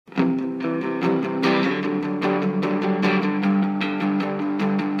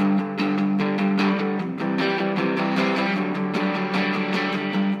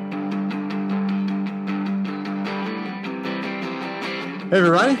Hey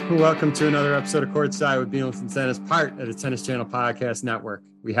everybody, welcome to another episode of Courtside with Beal and Tennis, part of the Tennis Channel Podcast Network.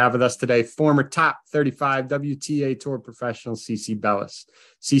 We have with us today former top 35 WTA Tour professional CeCe Bellis.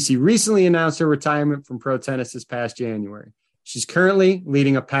 CeCe recently announced her retirement from pro tennis this past January. She's currently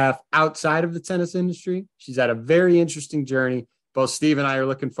leading a path outside of the tennis industry. She's had a very interesting journey. Both Steve and I are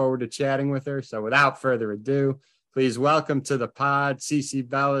looking forward to chatting with her. So without further ado, please welcome to the pod, CeCe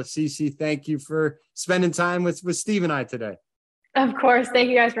Bellis. CeCe, thank you for spending time with Steve and I today. Of course. Thank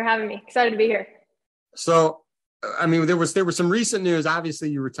you guys for having me. Excited to be here. So, I mean, there was some recent news. Obviously,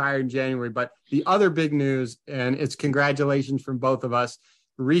 you retired in January, but the other big news, and it's congratulations from both of us,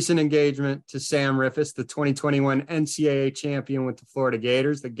 recent engagement to Sam Riffice, the 2021 NCAA champion with the Florida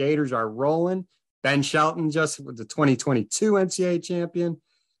Gators. The Gators are rolling. Ben Shelton just was the 2022 NCAA champion.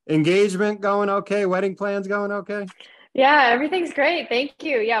 Engagement going okay? Wedding plans going okay? Yeah, everything's great. Thank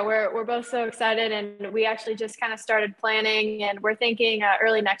you. Yeah, we're both so excited, and we actually just kind of started planning, and we're thinking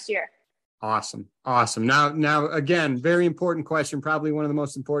early next year. Awesome. Now, again, very important question, probably one of the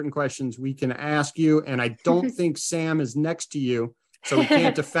most important questions we can ask you. And I don't think Sam is next to you, so he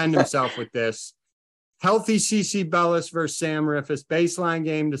can't defend himself with this. Healthy CeCe Bellis versus Sam Riffice, baseline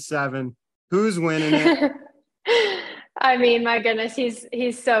game to 7. Who's winning it? I mean, my goodness,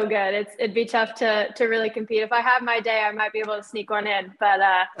 he's so good. It'd be tough to really compete. If I have my day, I might be able to sneak one in. But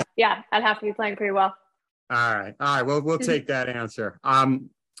yeah, I'd have to be playing pretty well. All right. Well, we'll take that answer.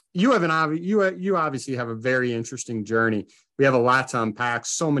 You obviously have a very interesting journey. We have a lot to unpack.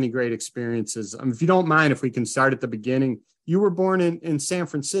 So many great experiences. If you don't mind, if we can start at the beginning. You were born in San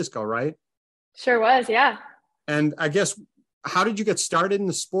Francisco, right? Sure was. Yeah. And I guess, how did you get started in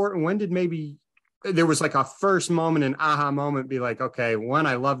the sport, and when did maybe there was like a first moment, an aha moment, be like, okay, one,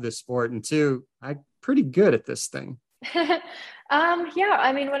 I love this sport, and two, I'm pretty good at this thing? Yeah.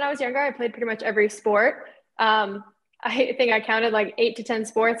 I mean, when I was younger, I played pretty much every sport. I think I counted like 8 to 10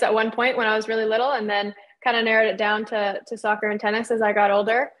 sports at one point when I was really little, and then kind of narrowed it down to soccer and tennis as I got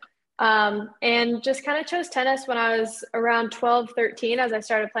older. And just kind of chose tennis when I was around 12, 13, as I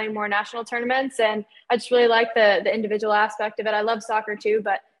started playing more national tournaments. And I just really liked the individual aspect of it. I love soccer too,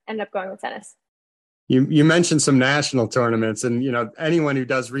 but ended up going with tennis. You mentioned some national tournaments, and anyone who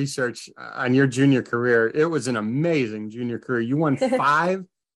does research on your junior career, it was an amazing junior career. You won 5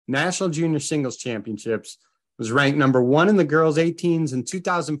 national junior singles championships, was ranked number 1 in the girls 18s in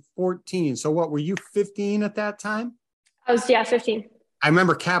 2014. So what, were you 15 at that time? I was 15. I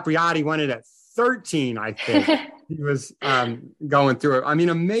remember Capriati won it at 13, I think. He was going through it. I mean,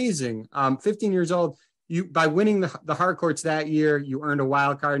 amazing. 15 years old. You, by winning the hard courts that year, you earned a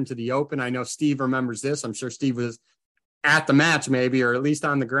wild card into the Open. I know Steve remembers this. I'm sure Steve was at the match maybe, or at least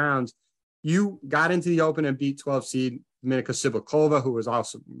on the grounds. You got into the Open and beat 12 seed Dominika Cibulkova, who was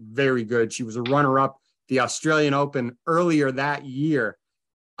also very good. She was a runner-up the Australian Open earlier that year.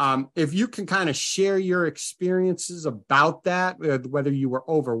 If you can kind of share your experiences about that, whether you were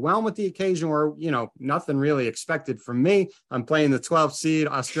overwhelmed with the occasion or, nothing really expected from me. I'm playing the 12th seed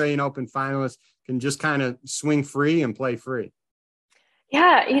Australian Open finalist, can just kind of swing free and play free.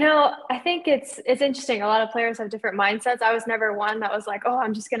 Yeah. I think it's interesting. A lot of players have different mindsets. I was never one that was like, oh,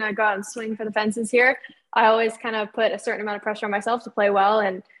 I'm just going to go out and swing for the fences here. I always kind of put a certain amount of pressure on myself to play well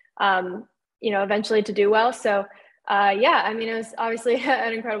and, eventually to do well. So, I mean, it was obviously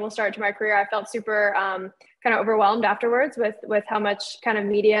an incredible start to my career. I felt super kind of overwhelmed afterwards with how much kind of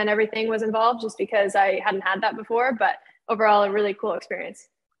media and everything was involved, just because I hadn't had that before. But overall, a really cool experience.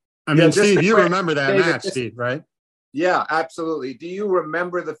 I mean, Steve, you remember that match, Steve, right? Yeah, absolutely. Do you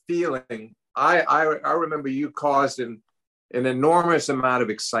remember the feeling? I remember you caused an enormous amount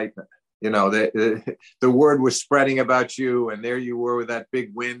of excitement. The word was spreading about you, and there you were with that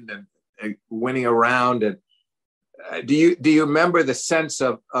big win and winning a round. And do you remember the sense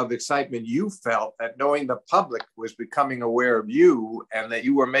of excitement you felt at knowing the public was becoming aware of you and that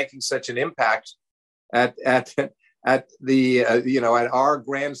you were making such an impact at the at our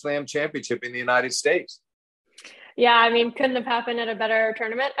Grand Slam championship in the United States? Yeah, I mean, couldn't have happened at a better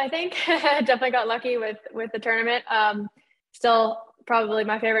tournament, I think. Definitely got lucky with the tournament. Still probably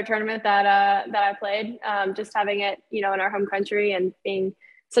my favorite tournament that I played, just having it, in our home country and being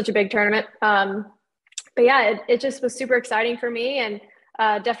such a big tournament. But yeah, it just was super exciting for me, and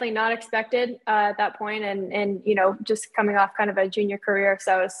definitely not expected at that point. And just coming off kind of a junior career.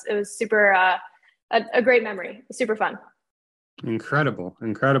 So it was super, a great memory, super fun. Incredible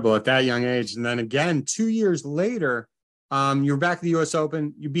at that young age. And then again, 2 years later, you were back at the U.S.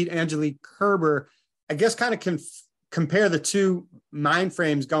 Open. You beat Angelique Kerber. I guess kind of compare the two mind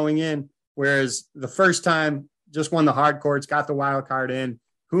frames going in, whereas the first time just won the hard courts, got the wild card in.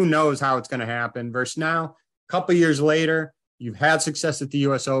 Who knows how it's going to happen? Versus now, a couple years later, You've had success at the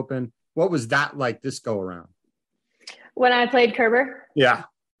US Open. What was that like this go around? When I played Kerber? Yeah.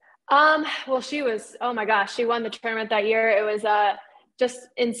 Well, she was, oh my gosh, she won the tournament that year. It was just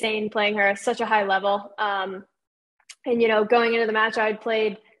insane playing her, such a high level. And, you know, going into the match, I'd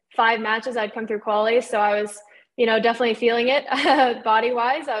played 5 matches. I'd come through quali. So I was, you know, definitely feeling it body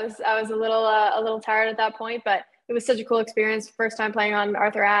wise. I was a little tired at that point, but it was such a cool experience. First time playing on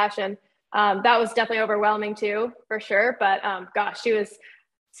Arthur Ashe. And that was definitely overwhelming too, for sure. But gosh, she was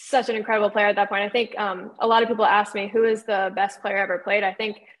such an incredible player at that point. I think a lot of people ask me, who is the best player I ever played? I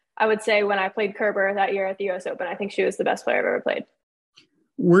think I would say when I played Kerber that year at the US Open, I think she was the best player I've ever played.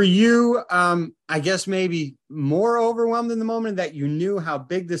 Were you, I guess, maybe more overwhelmed in the moment that you knew how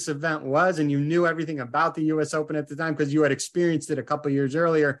big this event was and you knew everything about the US Open at the time because you had experienced it a couple of years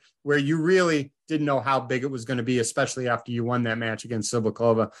earlier where you really didn't know how big it was going to be, especially after you won that match against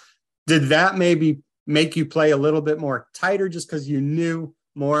Cibulkova. Did that maybe make you play a little bit more tighter just because you knew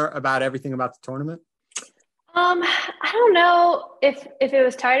more about everything about the tournament? I don't know if it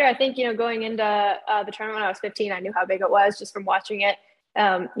was tighter. I think, you know, going into the tournament when I was 15, I knew how big it was just from watching it,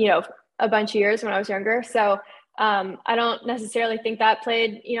 you know, a bunch of years when I was younger. So I don't necessarily think that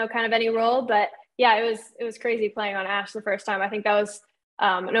played, you know, kind of any role, but yeah, it was crazy playing on Ashe the first time. I think that was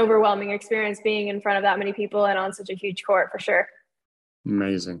an overwhelming experience being in front of that many people and on such a huge court for sure.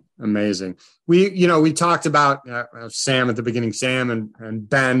 Amazing. We talked about Sam at the beginning, Sam and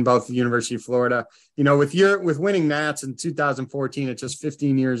Ben, both at the University of Florida, you know, with winning Nats in 2014 at just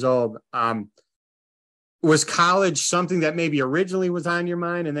 15 years old, was college something that maybe originally was on your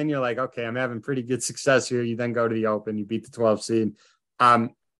mind? And then you're like, okay, I'm having pretty good success here. You then go to the Open, you beat the 12 seed.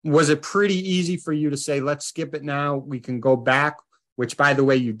 Was it pretty easy for you to say, let's skip it now, we can go back, which by the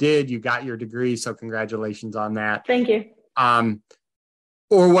way, you did, you got your degree. So congratulations on that. Thank you.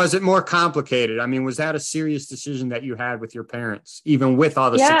 Or was it more complicated? I mean, was that a serious decision that you had with your parents, even with all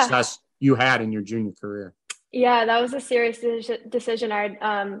the success you had in your junior career? Yeah, that was a serious decision. I'd,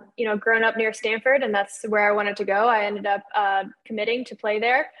 you know, grown up near Stanford and that's where I wanted to go. I ended up committing to play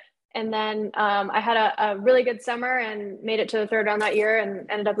there. And then I had a really good summer and made it to the 3rd round that year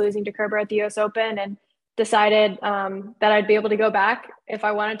and ended up losing to Kerber at the US Open and decided that I'd be able to go back if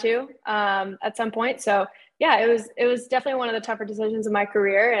I wanted to at some point. So yeah, it was definitely one of the tougher decisions of my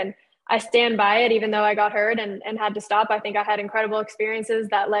career. And I stand by it, even though I got hurt and had to stop. I think I had incredible experiences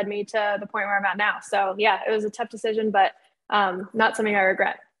that led me to the point where I'm at now. So yeah, it was a tough decision, but not something I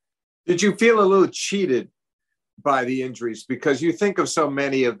regret. Did you feel a little cheated by the injuries? Because you think of so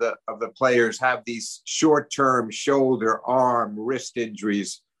many of the players have these short-term shoulder, arm, wrist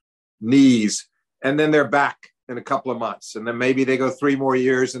injuries, knees, and then they're back in a couple of months. And then maybe they go 3 more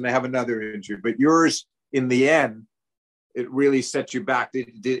years and they have another injury. But yours, in the end, it really set you back.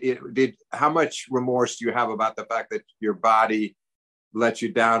 Did how much remorse do you have about the fact that your body let you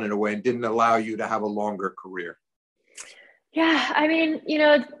down in a way and didn't allow you to have a longer career? Yeah, I mean, you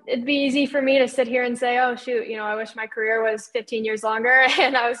know, it'd be easy for me to sit here and say, oh, shoot, you know, I wish my career was 15 years longer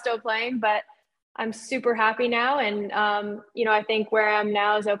and I was still playing, but I'm super happy now. And, you know, I think where I am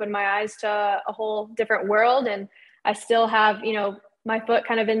now has opened my eyes to a whole different world. And I still have, you know, my foot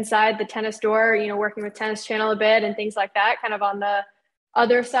kind of inside the tennis door, you know, working with Tennis Channel a bit and things like that, kind of on the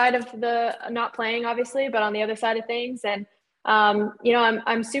other side of the not playing, obviously, but on the other side of things. And, you know,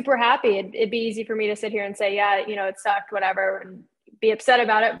 I'm super happy. It'd be easy for me to sit here and say, yeah, you know, it sucked, whatever, and be upset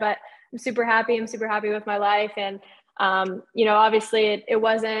about it, but I'm super happy. I'm super happy with my life. And, you know, obviously it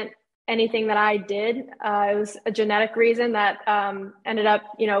wasn't anything that I did. It was a genetic reason that ended up,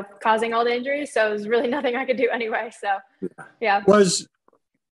 you know, causing all the injuries. So it was really nothing I could do anyway. So, yeah. Was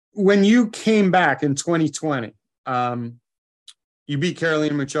when you came back in 2020, you beat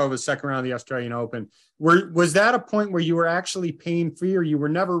Karolina Muchova 2nd round of the Australian Open. Was that a point where you were actually pain-free or you were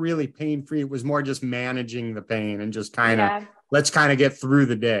never really pain-free? It was more just managing the pain and just kind of, let's kind of get through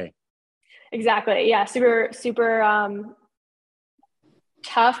the day. Exactly. Yeah. Super, super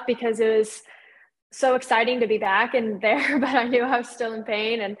tough because it was so exciting to be back and there, but I knew I was still in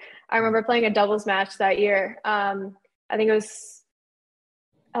pain. And I remember playing a doubles match that year. I think it was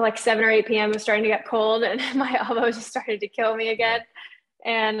at like 7 or 8 p.m. It was starting to get cold and my elbow just started to kill me again.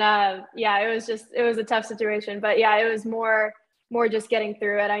 And yeah, it was a tough situation, but yeah, it was more just getting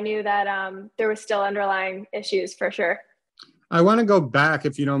through it. I knew that there was still underlying issues for sure. I want to go back,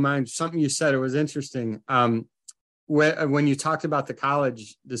 if you don't mind, something you said, it was interesting. When you talked about the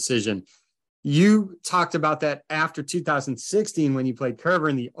college decision, you talked about that after 2016 when you played Kerber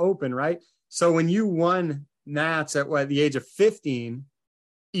in the Open, right? So when you won Nats at the age of 15,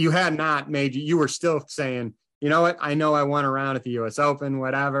 you had not made, you were still saying, you know what? I know I won a round at the US Open,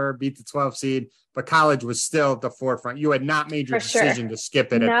 whatever, beat the 12 seed, but college was still at the forefront. You had not made your decision to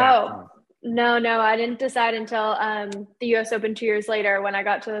skip it at that point. No, I didn't decide until the US Open 2 years later when I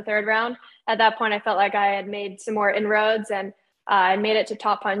got to the third round. At that point, I felt like I had made some more inroads, and I made it to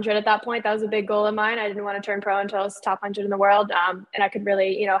top 100 at that point. That was a big goal of mine. I didn't want to turn pro until I was top 100 in the world, and I could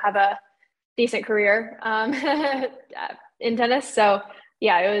really, have a decent career in tennis. So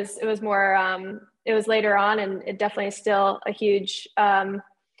yeah, it was more, it was later on, and it definitely is still a huge,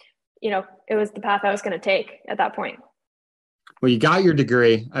 it was the path I was going to take at that point. Well, you got your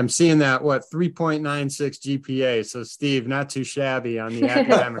degree. I'm seeing that, 3.96 GPA. So Steve, not too shabby on the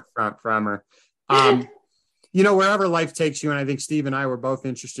academic front from her. Wherever life takes you, and I think Steve and I were both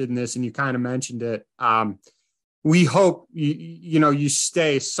interested in this, and you kind of mentioned it. We hope you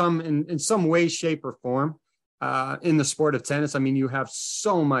stay in some way, shape, or form in the sport of tennis. I mean, you have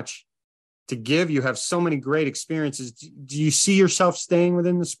so much to give. You have so many great experiences. Do you see yourself staying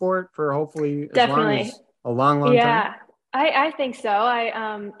within the sport for hopefully a long time? Yeah, I think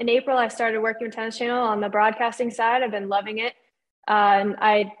so. In April, I started working with Tennis Channel on the broadcasting side. I've been loving it. And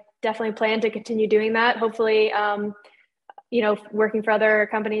I definitely plan to continue doing that. Hopefully, working for other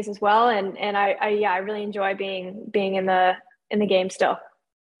companies as well. And I really enjoy being in the game still.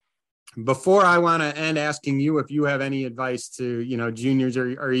 Before I want to end asking you if you have any advice to, juniors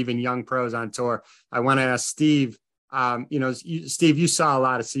or even young pros on tour, I want to ask Steve, Steve, you saw a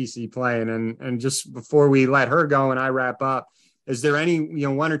lot of CC playing, and just before we let her go and I wrap up, is there any,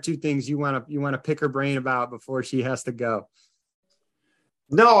 one or two things you want to pick her brain about before she has to go?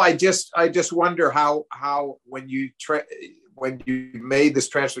 No, I just wonder how when you made this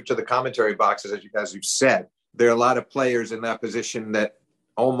transfer to the commentary boxes, as you've said, there are a lot of players in that position that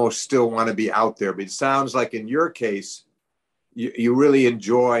almost still want to be out there. But it sounds like in your case, you really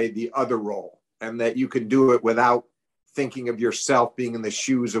enjoy the other role, and that you can do it without thinking of yourself being in the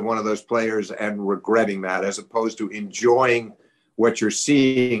shoes of one of those players and regretting that, as opposed to enjoying what you're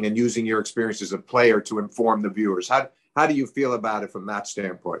seeing and using your experience as a player to inform the viewers. How do you feel about it from that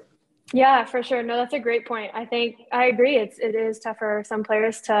standpoint? Yeah, for sure. No, that's a great point. I think I agree. It is tough for some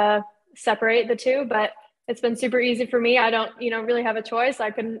players to separate the two, but it's been super easy for me. I don't, really have a choice.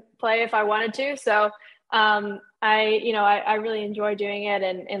 I couldn't play if I wanted to. So I really enjoy doing it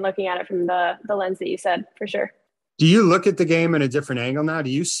and looking at it from the lens that you said, for sure. Do you look at the game in a different angle now?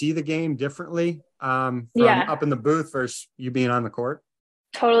 Do you see the game differently from up in the booth versus you being on the court?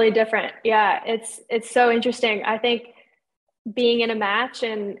 Totally different. Yeah, it's so interesting. I think being in a match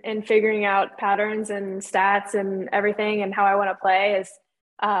and figuring out patterns and stats and everything and how I want to play is,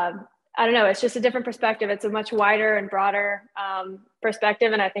 I don't know, it's just a different perspective. It's a much wider and broader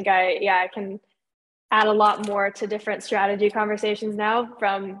perspective. And I think I can add a lot more to different strategy conversations now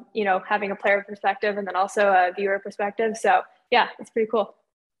from, having a player perspective and then also a viewer perspective. So yeah, it's pretty cool.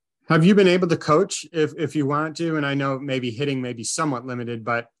 Have you been able to coach if you want to? And I know maybe hitting may be somewhat limited,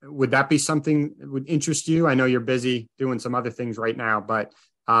 but would that be something that would interest you? I know you're busy doing some other things right now, but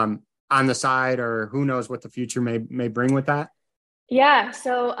on the side, or who knows what the future may bring with that? Yeah.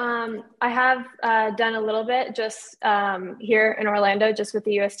 So I have done a little bit just here in Orlando, just with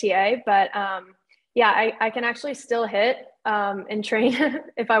the USTA, but I can actually still hit and train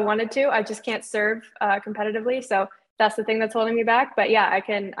if I wanted to. I just can't serve competitively. So that's the thing that's holding me back. But yeah,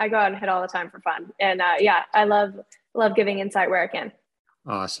 I go out and hit all the time for fun. And I love giving insight where I can.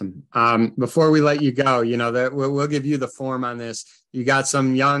 Awesome. Before we let you go, that we'll give you the form on this. You got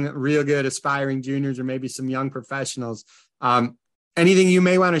some young, real good aspiring juniors, or maybe some young professionals. Anything you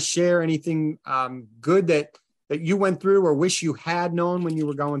may want to share, anything good that you went through or wish you had known when you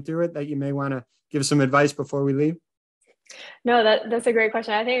were going through it, that you may want to give some advice before we leave? No, that's a great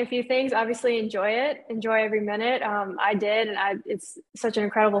question. I think a few things. Obviously, enjoy every minute. I did, and it's such an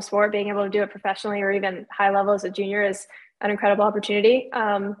incredible sport. Being able to do it professionally or even high level as a junior is an incredible opportunity.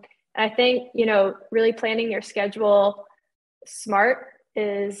 And I think really planning your schedule smart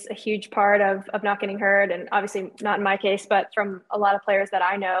is a huge part of not getting hurt. And obviously, not in my case, but from a lot of players that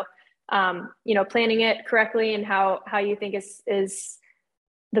I know, planning it correctly and how you think is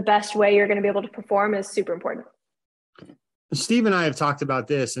the best way you're going to be able to perform is super important. Steve and I have talked about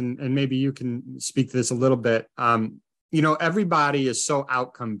this, and maybe you can speak to this a little bit. Everybody is so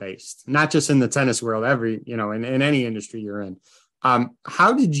outcome based, not just in the tennis world, in any industry you're in.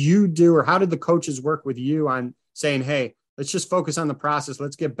 How did you do, or how did the coaches work with you on saying, hey, let's just focus on the process.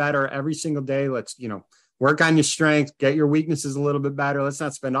 Let's get better every single day. Let's, work on your strengths, get your weaknesses a little bit better. Let's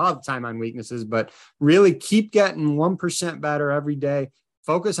not spend all the time on weaknesses, but really keep getting 1% better every day.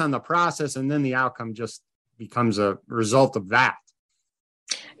 Focus on the process, and then the outcome just becomes a result of that.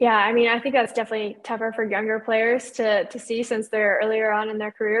 Yeah, I mean, I think that's definitely tougher for younger players to see since they're earlier on in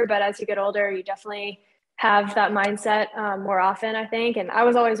their career. But as you get older, you definitely have that mindset more often, I think. And I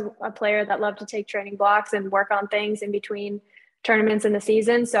was always a player that loved to take training blocks and work on things in between tournaments in the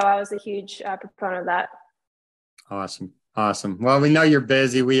season. So I was a huge proponent of that. Awesome. Awesome. Well, we know you're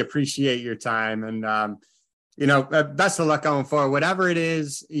busy. We appreciate your time. And, best of luck going forward. Whatever it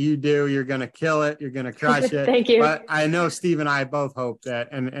is you do, you're going to kill it. You're going to crush it. Thank you. But I know Steve and I both hope that,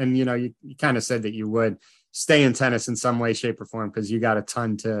 and you kind of said that you would stay in tennis in some way, shape, or form, because you got a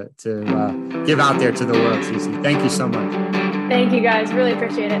ton to give out there to the world, Cece. Thank you so much. Thank you, guys. Really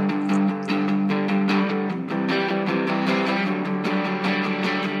appreciate it.